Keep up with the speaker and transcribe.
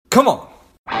Come on.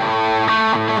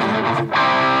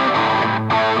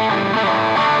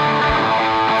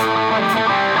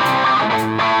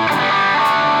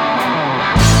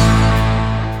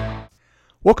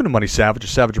 Welcome to Money Savage, a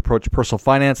savage approach to personal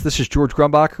finance. This is George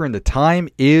Grumbacher, and the time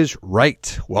is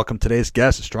right. Welcome to today's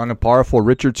guest, strong and powerful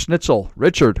Richard Schnitzel.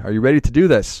 Richard, are you ready to do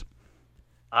this?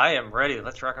 I am ready.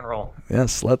 Let's rock and roll.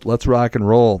 Yes, let's rock and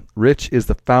roll. Rich is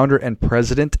the founder and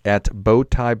president at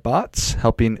Bowtie Bots,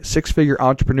 helping six-figure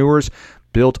entrepreneurs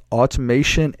build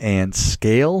automation and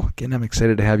scale. Again, I'm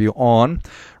excited to have you on.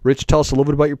 Rich, tell us a little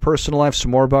bit about your personal life,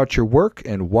 some more about your work,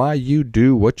 and why you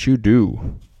do what you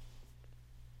do.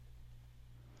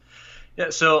 Yeah,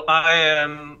 so I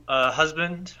am a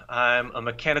husband. I'm a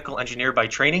mechanical engineer by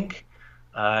training.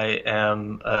 I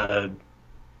am a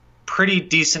pretty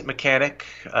decent mechanic,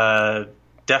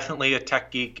 definitely a tech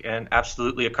geek, and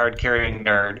absolutely a card-carrying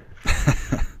nerd.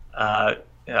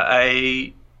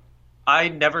 I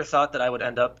never thought that I would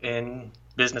end up in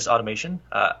business automation.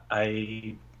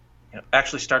 I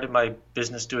actually started my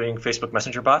business doing Facebook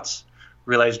Messenger bots,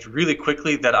 realized really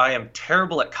quickly that I am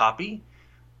terrible at copy,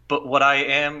 but what I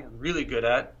am really good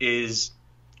at is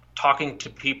talking to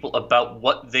people about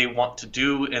what they want to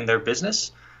do in their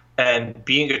business and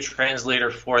being a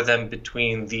translator for them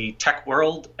between the tech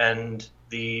world and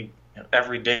the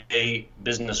everyday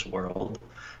business world,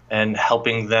 and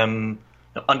helping them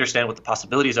understand what the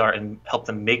possibilities are and help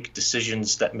them make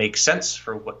decisions that make sense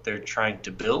for what they're trying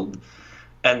to build.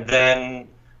 And then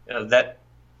that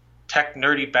tech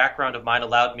nerdy background of mine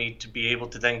allowed me to be able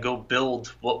to then go build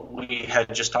what we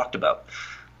had just talked about.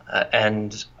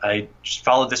 And I just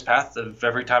followed this path of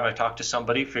every time I talked to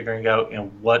somebody, figuring out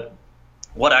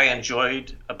what I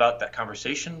enjoyed about that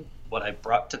conversation, what I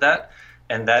brought to that,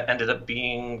 and that ended up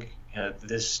being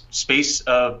this space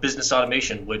of business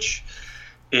automation, which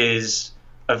is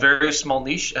a very small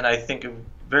niche, and I think a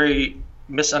very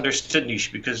misunderstood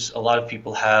niche, because a lot of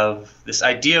people have this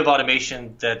idea of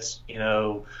automation that's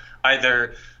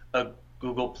either a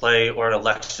Google Play or an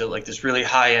Alexa, like this really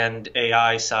high-end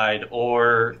AI side,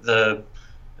 or the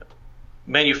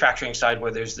manufacturing side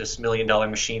where there's this $1 million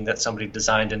machine that somebody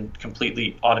designed and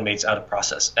completely automates out of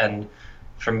process. And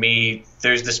for me,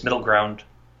 there's this middle ground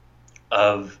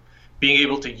of being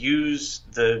able to use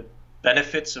the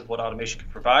benefits of what automation can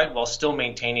provide while still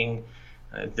maintaining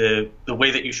the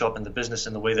way that you show up in the business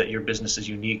and the way that your business is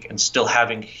unique, and still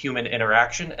having human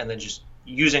interaction, and then just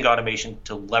using automation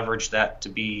to leverage that to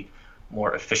be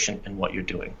more efficient in what you're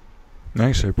doing.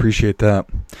 Nice. I appreciate that.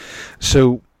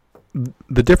 So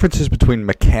the differences between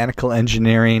mechanical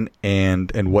engineering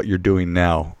and what you're doing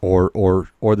now, or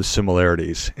the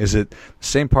similarities, is it the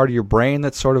same part of your brain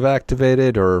that's sort of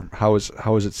activated, or how is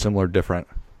it similar, different?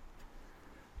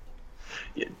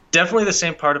 Yeah, definitely the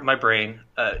same part of my brain.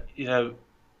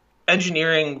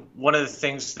 Engineering, one of the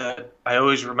things that I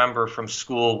always remember from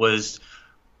school was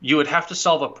you would have to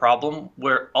solve a problem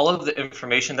where all of the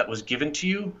information that was given to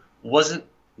you wasn't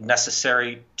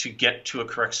necessary to get to a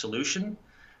correct solution.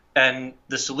 And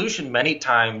the solution many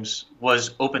times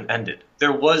was open-ended.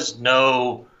 There was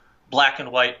no black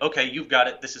and white, okay, you've got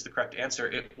it, this is the correct answer.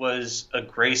 It was a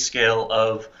gray scale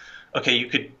of, okay, you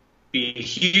could be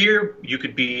here, you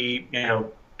could be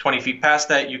 20 feet past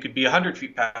that, you could be 100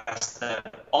 feet past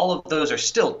that. All of those are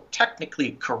still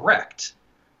technically correct.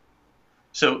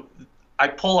 So I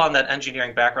pull on that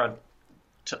engineering background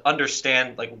to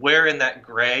understand where in that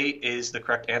gray is the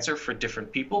correct answer for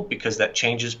different people, because that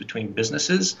changes between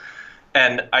businesses.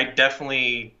 And I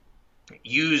definitely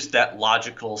use that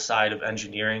logical side of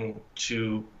engineering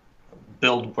to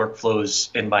build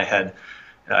workflows in my head.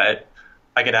 I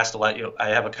get asked a lot, I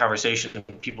have a conversation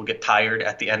and people get tired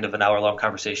at the end of an hour-long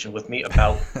conversation with me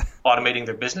about automating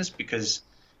their business, because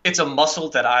it's a muscle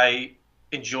that I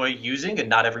enjoy using and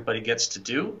not everybody gets to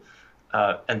do.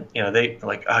 And they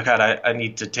like, oh God, I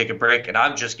need to take a break, and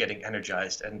I'm just getting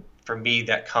energized. And for me,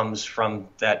 that comes from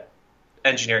that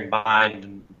engineering mind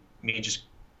and me just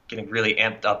getting really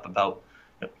amped up about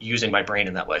using my brain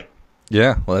in that way.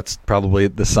 Yeah, well, that's probably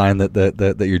the sign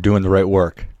that you're doing the right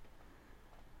work.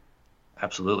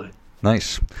 Absolutely.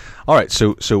 Nice. All right,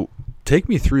 so take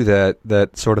me through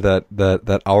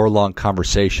that hour-long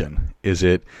conversation. Is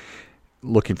it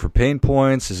looking for pain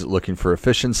points? Is it looking for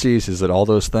efficiencies? Is it all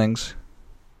those things?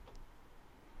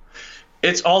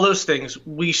 It's all those things.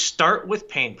 We start with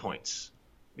pain points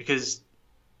because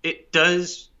it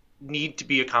does need to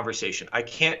be a conversation. I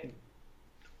can't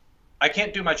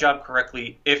do my job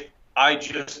correctly if I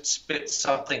just spit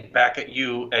something back at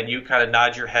you and you kind of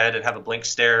nod your head and have a blank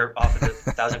stare off at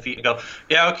 1,000 feet and go,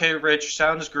 yeah, okay, Rich,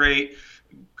 sounds great.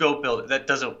 Go build it. That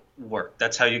doesn't work.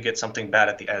 That's how you get something bad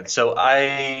at the end. So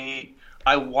I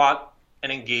I want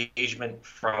an engagement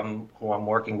from who I'm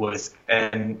working with,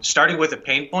 and starting with a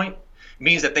pain point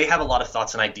means that they have a lot of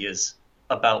thoughts and ideas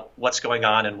about what's going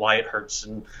on and why it hurts,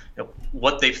 and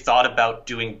what they've thought about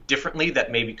doing differently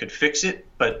that maybe could fix it.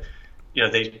 But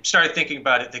they started thinking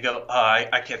about it. They go,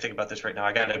 I can't think about this right now.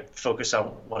 I got to focus on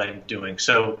what I'm doing.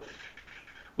 So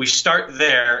we start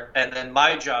there, and then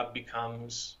my job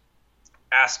becomes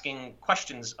asking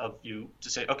questions of you to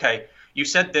say, okay, you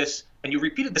said this, and you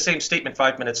repeated the same statement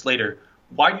 5 minutes later.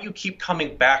 Why do you keep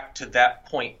coming back to that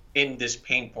point in this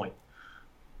pain point?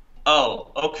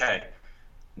 Oh, okay.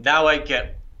 Now I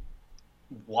get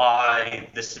why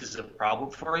this is a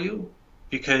problem for you,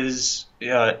 because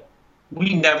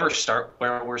we never start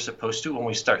where we're supposed to when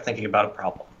we start thinking about a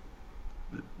problem.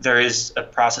 There is a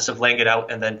process of laying it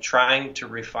out and then trying to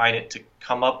refine it to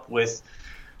come up with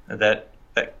that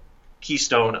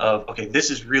keystone of, okay, this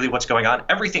is really what's going on.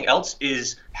 Everything else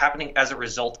is happening as a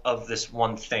result of this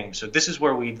one thing. So this is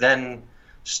where we then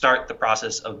start the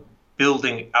process of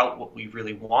building out what we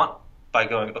really want by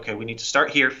going, okay, we need to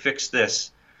start here, fix this.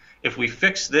 If we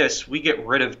fix this, we get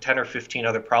rid of 10 or 15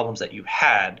 other problems that you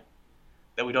had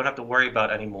that we don't have to worry about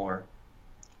anymore.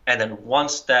 And then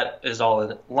once that is all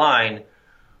in line,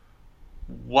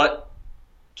 what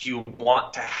do you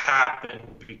want to happen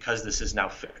because this is now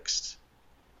fixed?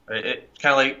 It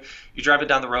kind of like you're driving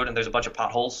down the road and there's a bunch of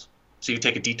potholes, so you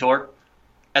take a detour,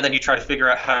 and then you try to figure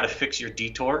out how to fix your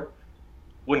detour,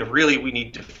 when really we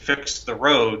need to fix the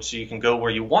road so you can go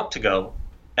where you want to go,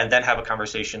 and then have a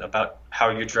conversation about how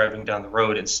you're driving down the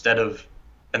road instead of,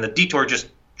 and the detour just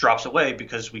drops away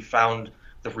because we found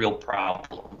the real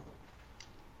problem.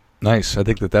 Nice. I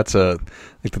think that's a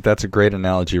great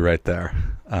analogy right there.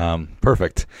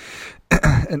 Perfect.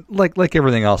 And like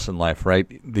everything else in life, right?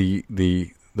 The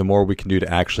more we can do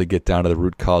to actually get down to the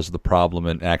root cause of the problem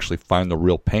and actually find the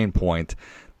real pain point,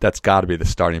 that's got to be the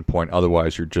starting point.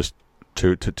 Otherwise, you're just,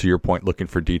 to your point, looking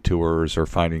for detours or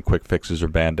finding quick fixes or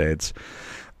Band-Aids.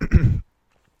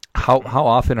 How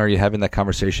often are you having that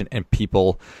conversation, and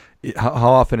people,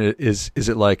 how often is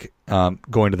it like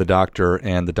going to the doctor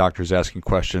and the doctor's asking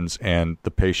questions and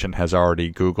the patient has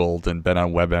already Googled and been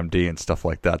on WebMD and stuff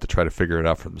like that to try to figure it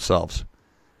out for themselves?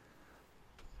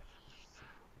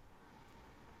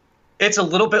 It's a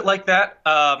little bit like that.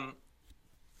 I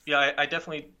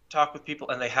definitely talk with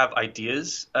people and they have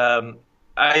ideas.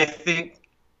 I think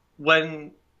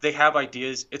when they have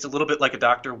ideas, it's a little bit like a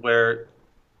doctor, where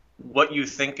what you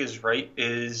think is right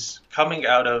is coming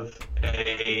out of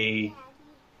a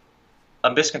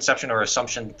misconception or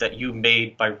assumption that you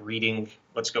made by reading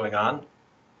what's going on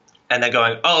and then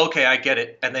going, oh, okay, I get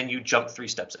it. And then you jump 3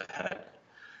 steps ahead.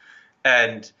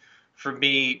 And for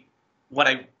me, when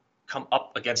I come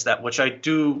up against that, which I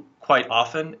do quite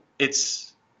often,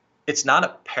 it's not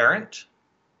apparent,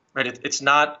 right? It's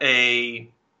not a,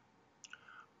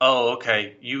 oh,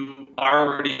 okay, you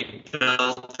already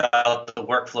built out the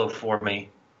workflow for me.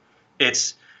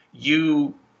 It's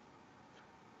you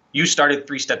started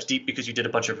 3 steps deep because you did a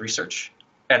bunch of research,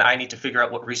 and I need to figure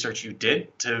out what research you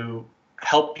did to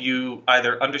help you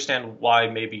either understand why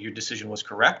maybe your decision was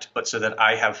correct, but so that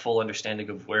I have full understanding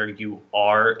of where you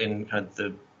are in kind of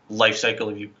the life cycle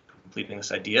of you completing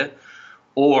this idea,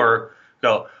 or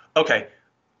go, okay,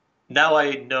 now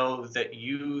I know that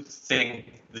you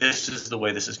think this is the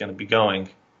way this is going to be going.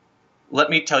 Let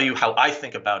me tell you how I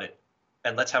think about it,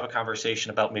 and let's have a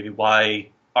conversation about maybe why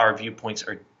our viewpoints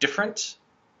are different.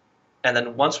 And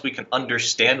then once we can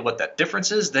understand what that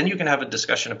difference is, then you can have a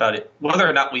discussion about it, whether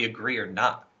or not we agree or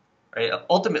not. Right?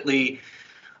 Ultimately,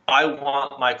 I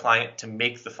want my client to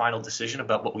make the final decision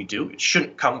about what we do. It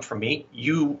shouldn't come from me.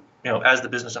 You as the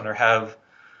business owner, have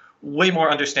way more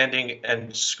understanding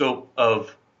and scope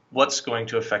of what's going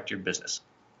to affect your business.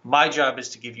 My job is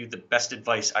to give you the best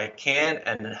advice I can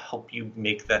and help you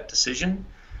make that decision.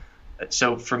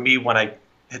 So for me, when I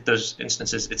hit those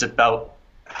instances, it's about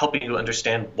helping you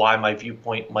understand why my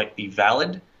viewpoint might be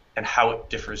valid and how it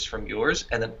differs from yours.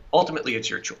 And then ultimately, it's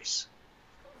your choice.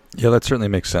 Yeah, that certainly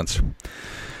makes sense.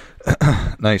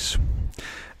 Nice.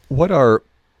 What are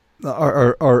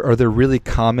there really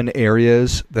common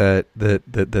areas that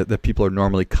people are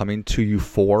normally coming to you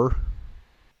for?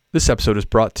 This episode is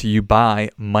brought to you by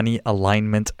Money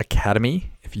Alignment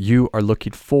Academy. If you are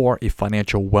looking for a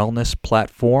financial wellness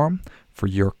platform for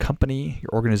your company,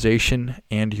 your organization,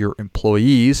 and your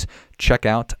employees, check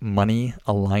out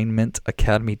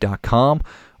moneyalignmentacademy.com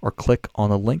or click on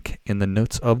the link in the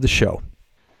notes of the show.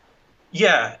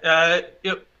 Yeah,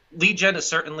 lead gen is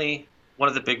certainly one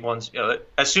of the big ones.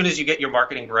 As soon as you get your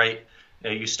marketing right,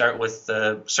 you start with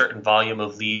a certain volume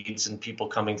of leads and people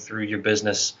coming through your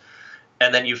business,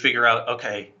 and then you figure out,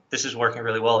 okay, this is working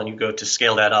really well, and you go to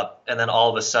scale that up, and then all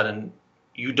of a sudden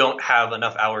you don't have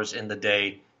enough hours in the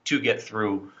day to get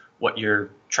through what you're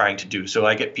trying to do. So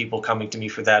I get people coming to me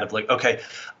for that of like, okay,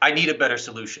 I need a better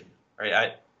solution,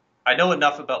 right? I know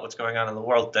enough about what's going on in the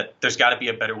world that there's got to be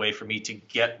a better way for me to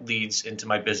get leads into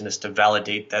my business to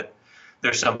validate that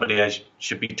there's somebody I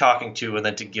should be talking to, and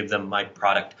then to give them my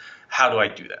product. How do I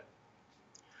do that?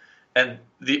 And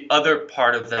the other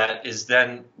part of that is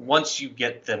then once you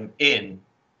get them in,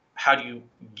 how do you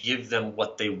give them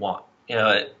what they want? You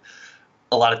know,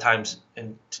 a lot of times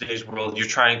in today's world, you're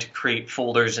trying to create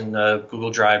folders in Google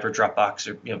Drive or Dropbox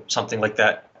or something like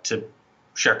that to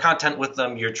share content with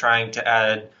them. You're trying to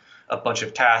add a bunch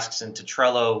of tasks into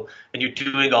Trello, and you're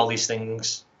doing all these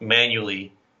things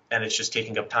manually, and it's just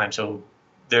taking up time. So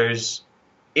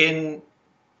in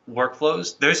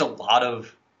workflows, there's a lot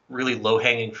of really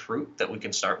low-hanging fruit that we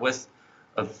can start with,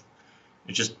 of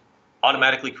just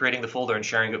automatically creating the folder and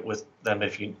sharing it with them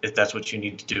if that's what you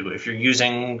need to do. If you're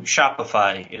using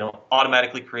Shopify,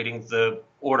 automatically creating the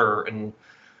order and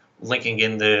linking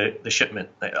in the shipment.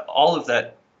 All of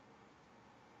that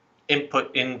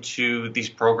input into these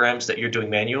programs that you're doing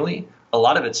manually, a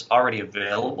lot of it's already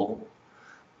available.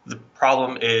 The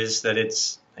problem is that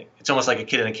it's almost like a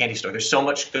kid in a candy store. There's so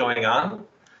much going on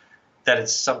that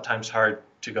it's sometimes hard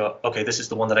to go, okay, this is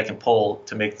the one that I can pull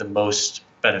to make the most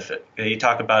benefit. You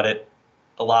talk about it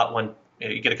a lot when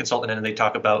you get a consultant in and they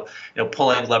talk about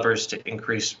pulling levers to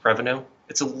increase revenue.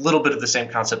 It's a little bit of the same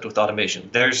concept with automation.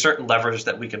 There's certain levers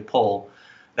that we can pull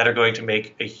that are going to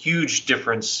make a huge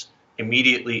difference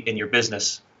immediately in your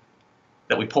business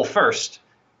that we pull first.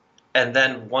 And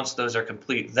then once those are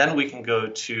complete, then we can go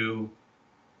to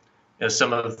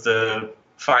some of the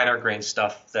finer grain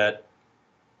stuff that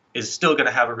is still going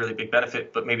to have a really big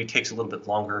benefit, but maybe takes a little bit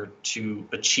longer to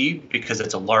achieve because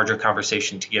it's a larger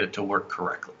conversation to get it to work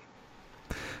correctly.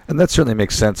 And that certainly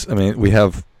makes sense. I mean, we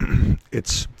have,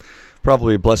 it's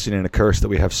probably a blessing and a curse that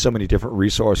we have so many different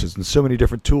resources and so many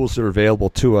different tools that are available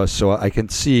to us. So I can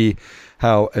see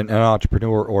how an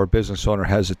entrepreneur or a business owner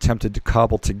has attempted to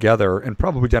cobble together and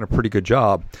probably done a pretty good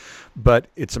job. But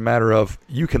it's a matter of,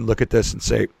 you can look at this and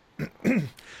say,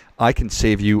 I can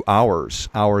save you hours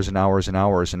and hours and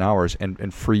hours and hours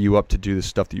and free you up to do the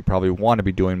stuff that you probably want to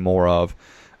be doing more of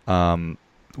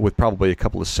with probably a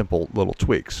couple of simple little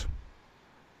tweaks.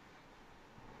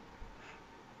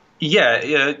 Yeah,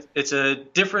 it's a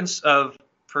difference of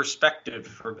perspective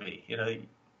for me.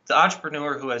 The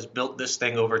entrepreneur who has built this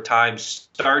thing over time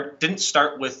didn't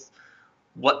start with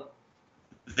what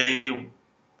they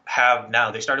have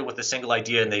now. They started with a single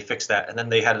idea and they fixed that, and then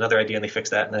they had another idea and they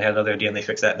fixed that, and they had another idea and they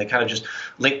fixed that, and they kind of just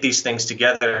linked these things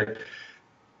together.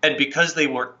 And because they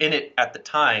were in it at the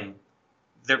time,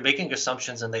 they're making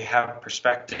assumptions and they have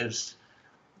perspectives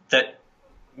that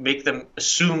make them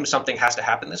assume something has to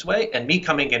happen this way. And me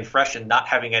coming in fresh and not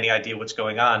having any idea what's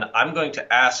going on, I'm going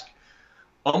to ask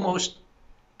almost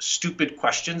stupid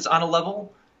questions on a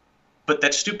level, but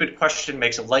that stupid question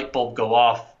makes a light bulb go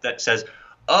off that says,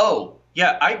 oh,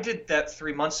 yeah, I did that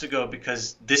 3 months ago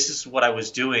because this is what I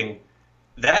was doing.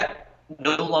 That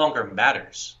no longer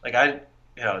matters.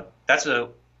 That's a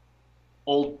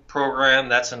old program.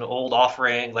 That's an old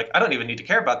offering. I don't even need to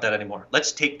care about that anymore.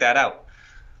 Let's take that out.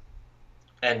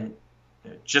 And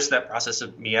just that process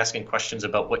of me asking questions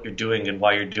about what you're doing and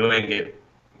why you're doing it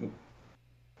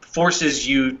forces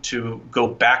you to go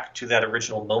back to that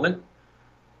original moment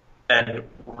and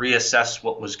reassess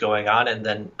what was going on and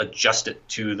then adjust it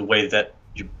to the way that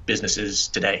your business is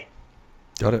today.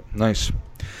 Got it. Nice.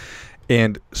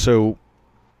 And so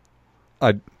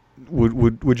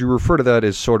would you refer to that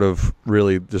as sort of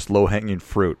really just low-hanging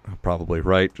fruit, probably,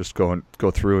 right? Just go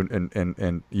through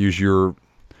and use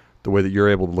the way that you're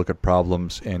able to look at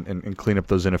problems and clean up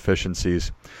those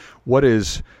inefficiencies. What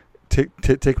is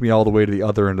take me all the way to the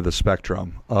other end of the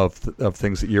spectrum of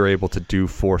things that you're able to do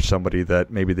for somebody that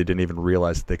maybe they didn't even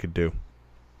realize that they could do?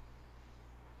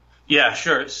 Yeah,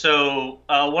 sure. So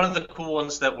one of the cool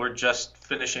ones that we're just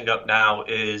finishing up now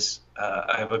is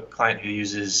I have a client who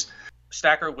uses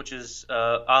Stacker, which is an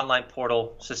online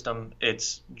portal system.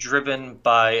 It's driven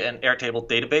by an Airtable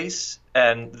database,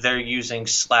 and they're using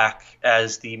Slack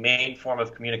as the main form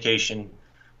of communication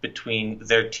between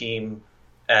their team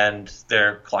and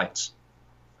their clients.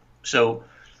 So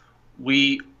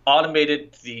we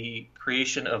automated the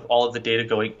creation of all of the data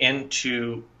going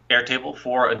into Airtable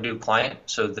for a new client.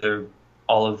 So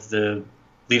all of the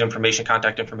lead information,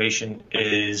 contact information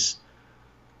is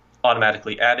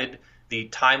automatically added. The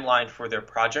timeline for their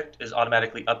project is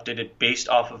automatically updated based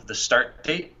off of the start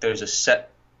date. There's a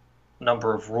set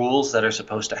number of rules that are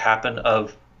supposed to happen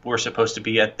we're supposed to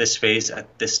be at this phase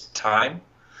at this time.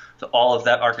 So all of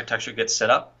that architecture gets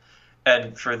set up.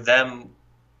 And for them,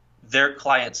 their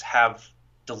clients have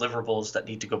deliverables that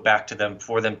need to go back to them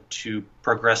for them to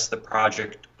progress the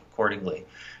project accordingly.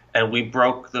 And we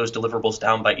broke those deliverables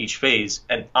down by each phase.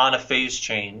 And on a phase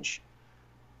change,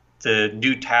 the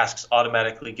new tasks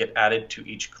automatically get added to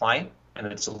each client. And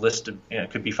it's a list of, it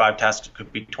could be 5 tasks, it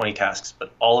could be 20 tasks,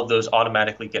 but all of those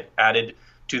automatically get added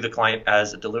to the client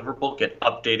as a deliverable, get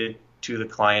updated to the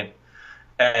client.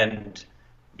 And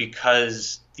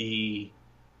because the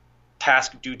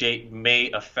task due date may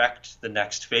affect the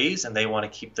next phase and they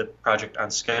want to keep the project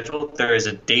on schedule, there is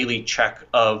a daily check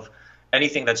of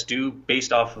anything that's due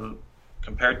based off of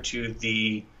compared to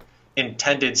the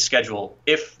intended schedule.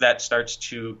 If that starts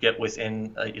to get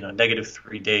within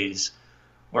 -3 days,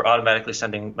 we're automatically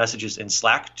sending messages in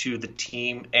Slack to the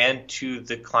team and to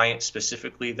the client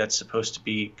specifically that's supposed to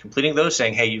be completing those,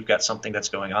 saying, hey, you've got something that's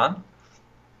going on,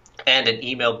 and an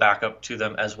email backup to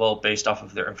them as well based off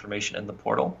of their information in the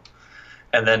portal.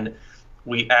 And then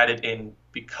we added in,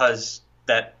 because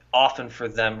that often for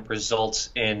them results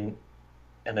in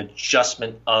an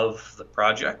adjustment of the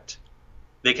project,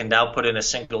 they can now put in a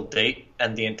single date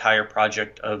and the entire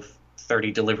project of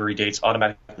 30 delivery dates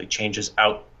automatically changes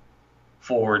out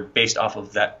forward based off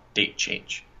of that date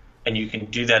change. And you can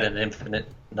do that an infinite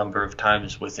number of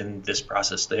times within this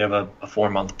process. They have a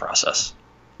 4-month process.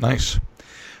 Nice.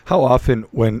 How often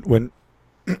when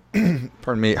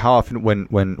pardon me, how often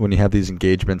when you have these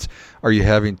engagements are you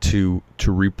having to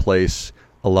replace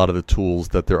a lot of the tools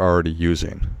that they're already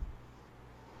using?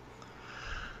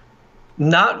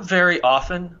 Not very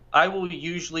often. I will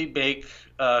usually make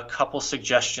a couple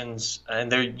suggestions,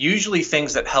 and they're usually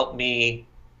things that help me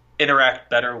interact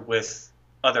better with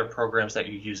other programs that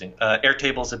you're using.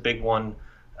 Airtable is a big one.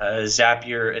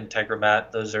 Zapier,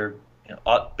 Integromat, those are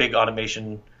big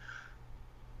automation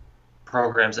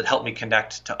programs that help me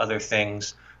connect to other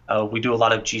things. We do a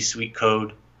lot of G Suite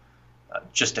code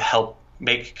just to help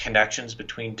make connections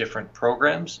between different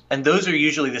programs. And those are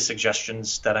usually the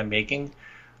suggestions that I'm making.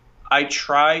 I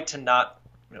try to not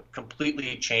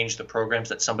completely change the programs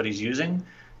that somebody's using.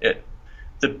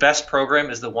 The best program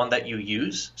is the one that you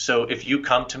use. So if you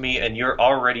come to me and you're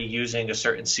already using a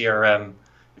certain CRM,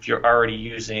 if you're already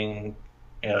using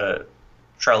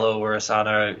Trello or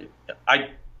Asana,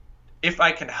 if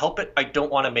I can help it, I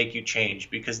don't want to make you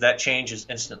change, because that change is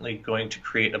instantly going to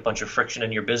create a bunch of friction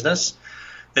in your business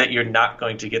that you're not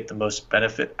going to get the most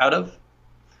benefit out of.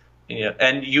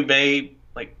 And you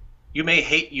may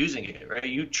hate using it, right?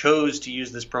 You chose to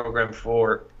use this program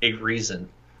for a reason.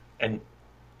 And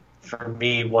for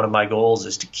me, one of my goals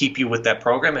is to keep you with that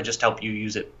program and just help you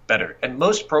use it better. And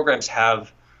most programs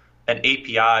have an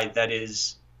API that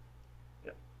is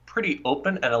pretty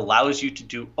open and allows you to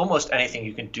do almost anything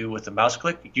you can do with a mouse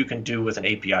click, you can do with an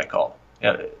API call.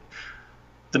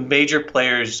 The major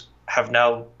players have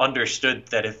now understood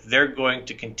that if they're going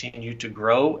to continue to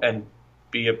grow and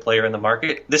be a player in the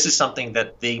market, this is something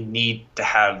that they need to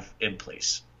have in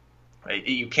place. Right?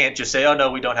 You can't just say, oh,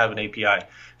 no, we don't have an API,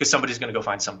 because somebody's going to go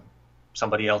find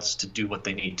somebody else to do what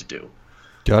they need to do.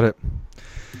 Got it.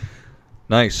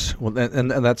 Nice. Well, and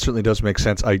that certainly does make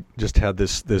sense. I just had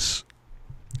this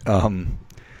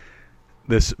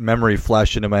memory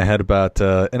flash into my head about,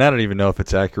 and I don't even know if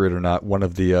it's accurate or not, one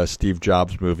of the Steve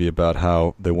Jobs movie about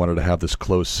how they wanted to have this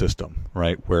closed system,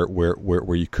 right,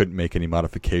 where you couldn't make any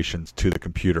modifications to the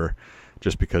computer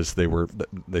just because they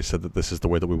said that this is the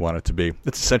way that we want it to be.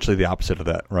 It's essentially the opposite of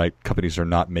that, right? Companies are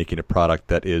not making a product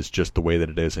that is just the way that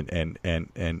it is, and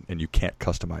you can't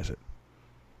customize it.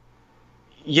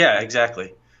 Yeah,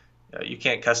 exactly. You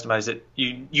can't customize it.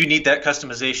 You need that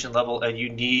customization level, and you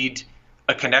need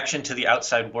a connection to the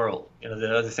outside world.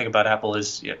 The other thing about Apple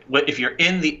is, if you're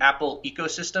in the Apple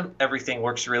ecosystem, everything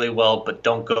works really well, but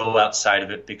don't go outside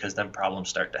of it, because then problems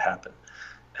start to happen.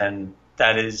 And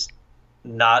that is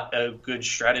not a good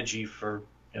strategy for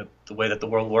the way that the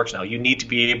world works now. You need to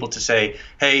be able to say,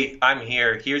 hey, I'm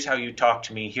here. Here's how you talk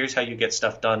to me. Here's how you get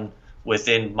stuff done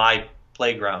within my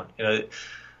playground.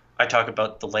 I talk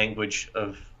about the language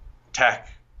of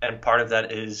tech, and part of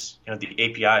that is the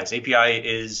APIs. API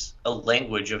is a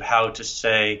language of how to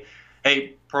say,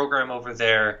 hey, program over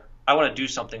there, I want to do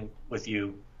something with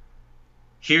you.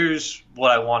 Here's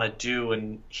what I want to do,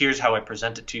 and here's how I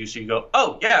present it to you. So you go,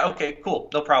 oh, yeah, okay,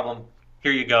 cool, no problem.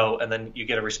 Here you go. And then you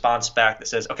get a response back that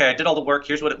says, okay, I did all the work.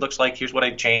 Here's what it looks like. Here's what I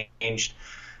changed.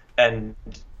 And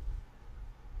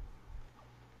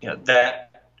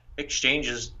that exchange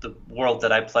is the world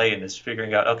that I play in, is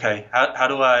figuring out, okay,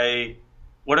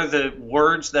 what are the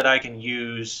words that I can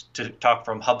use to talk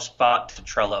from HubSpot to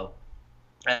Trello,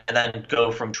 and then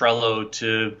go from Trello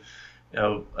to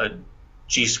a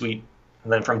G Suite,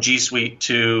 and then from G Suite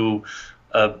to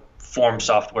a form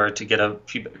software to get a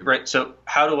feedback, right? So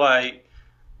how do I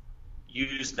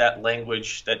use that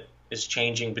language that is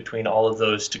changing between all of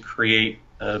those to create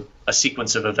a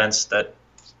sequence of events that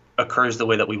occurs the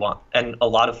way that we want? And a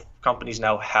lot of companies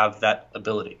now have that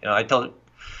ability. I tell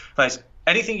guys,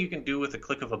 anything you can do with a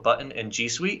click of a button in G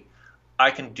Suite,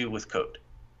 I can do with code.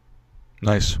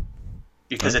 Nice.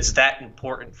 Because it's that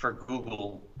important for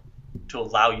Google to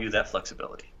allow you that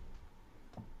flexibility.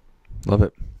 Love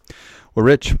it. Well,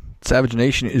 Rich, Savage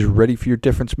Nation is ready for your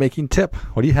difference-making tip.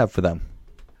 What do you have for them?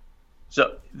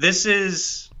 So this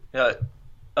is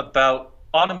about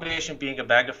automation being a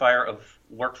magnifier of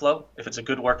workflow. If it's a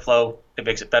good workflow, it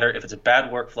makes it better. If it's a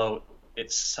bad workflow,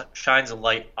 it shines a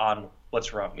light on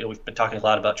what's wrong. We've been talking a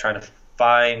lot about trying to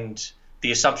find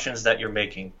the assumptions that you're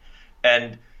making.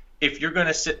 And if you're going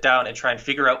to sit down and try and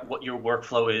figure out what your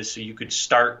workflow is so you could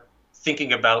start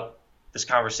thinking about this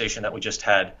conversation that we just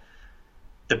had,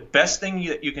 the best thing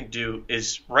that you can do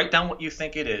is write down what you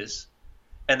think it is,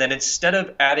 and then instead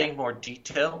of adding more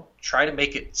detail, try to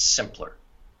make it simpler.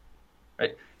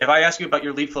 Right? If I ask you about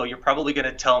your lead flow, you're probably going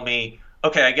to tell me,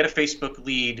 okay, I get a Facebook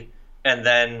lead, and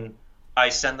then I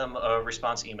send them a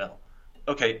response email.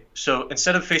 Okay, so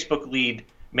instead of Facebook lead,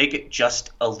 make it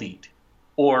just a lead.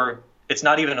 Or it's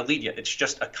not even a lead yet, it's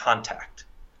just a contact.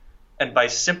 And by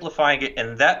simplifying it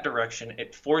in that direction,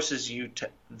 it forces you to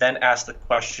then ask the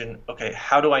question, okay,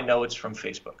 how do I know it's from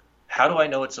Facebook? How do I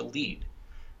know it's a lead?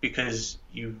 Because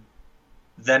you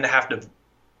then have to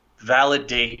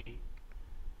validate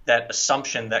that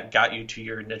assumption that got you to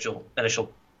your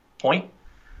initial point.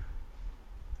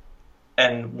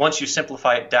 And once you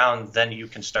simplify it down, then you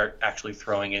can start actually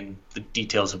throwing in the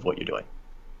details of what you're doing.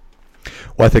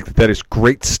 Well, I think that is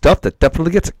great stuff. That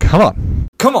definitely gets it. Come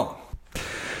on.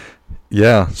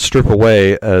 Yeah, strip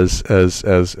away as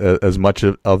much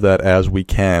of that as we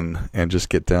can, and just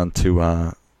get down to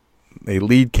a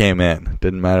lead came in.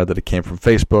 Didn't matter that it came from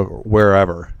Facebook or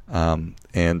wherever,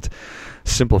 and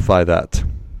simplify that.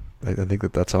 I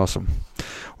think that's awesome.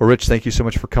 Well, Rich, thank you so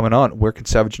much for coming on. Where can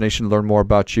Savage Nation learn more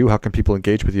about you? How can people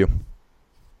engage with you?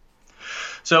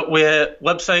 So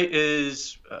website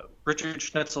is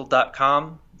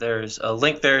richardschnitzel.com. There's a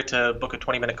link there to book a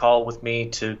 20-minute call with me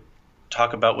to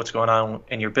talk about what's going on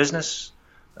in your business,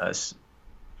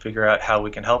 figure out how we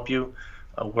can help you.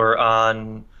 We're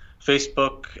on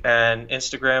Facebook and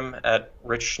Instagram at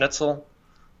Rich Schnitzel.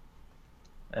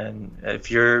 And if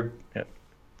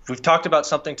we've talked about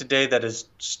something today that has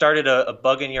started a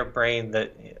bug in your brain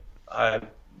that I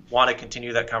want to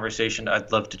continue that conversation,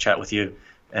 I'd love to chat with you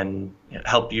and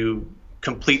help you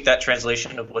complete that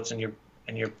translation of what's in your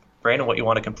brain and what you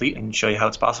want to complete, and show you how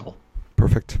it's possible.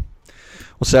 Perfect.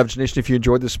 Well, Savage Nation, if you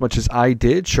enjoyed this as much as I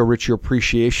did, show Rich your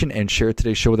appreciation and share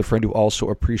today's show with a friend who also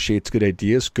appreciates good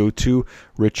ideas. Go to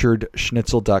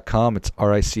richardschnitzel.com. It's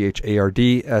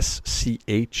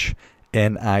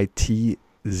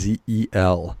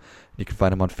RichardSchnitzel. You can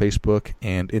find him on Facebook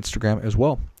and Instagram as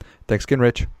well. Thanks again,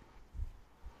 Rich.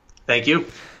 Thank you.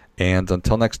 And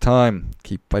until next time,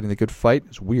 keep fighting the good fight,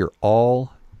 as we are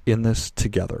all in this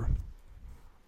together.